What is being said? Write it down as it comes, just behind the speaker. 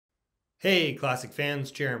Hey, Clasiq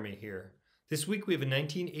fans, Jeremy here. This week we have a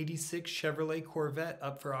 1986 Chevrolet Corvette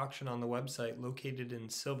up for auction on the website located in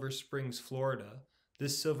Silver Springs, Florida.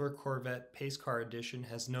 This silver Corvette Pace Car Edition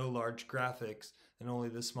has no large graphics and only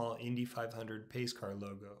the small Indy 500 Pace Car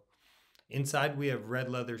logo. Inside we have red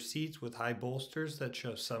leather seats with high bolsters that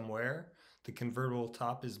show some wear. The convertible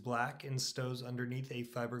top is black and stows underneath a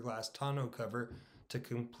fiberglass tonneau cover to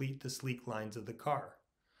complete the sleek lines of the car.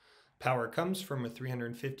 Power comes from a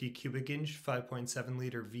 350 cubic inch 5.7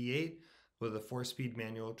 liter V8 with a 4-speed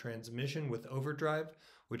manual transmission with overdrive,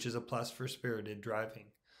 which is a plus for spirited driving.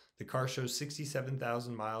 The car shows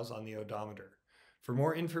 67,000 miles on the odometer. For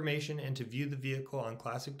more information and to view the vehicle on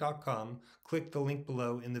Clasiq.com, click the link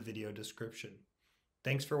below in the video description.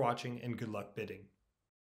 Thanks for watching and good luck bidding.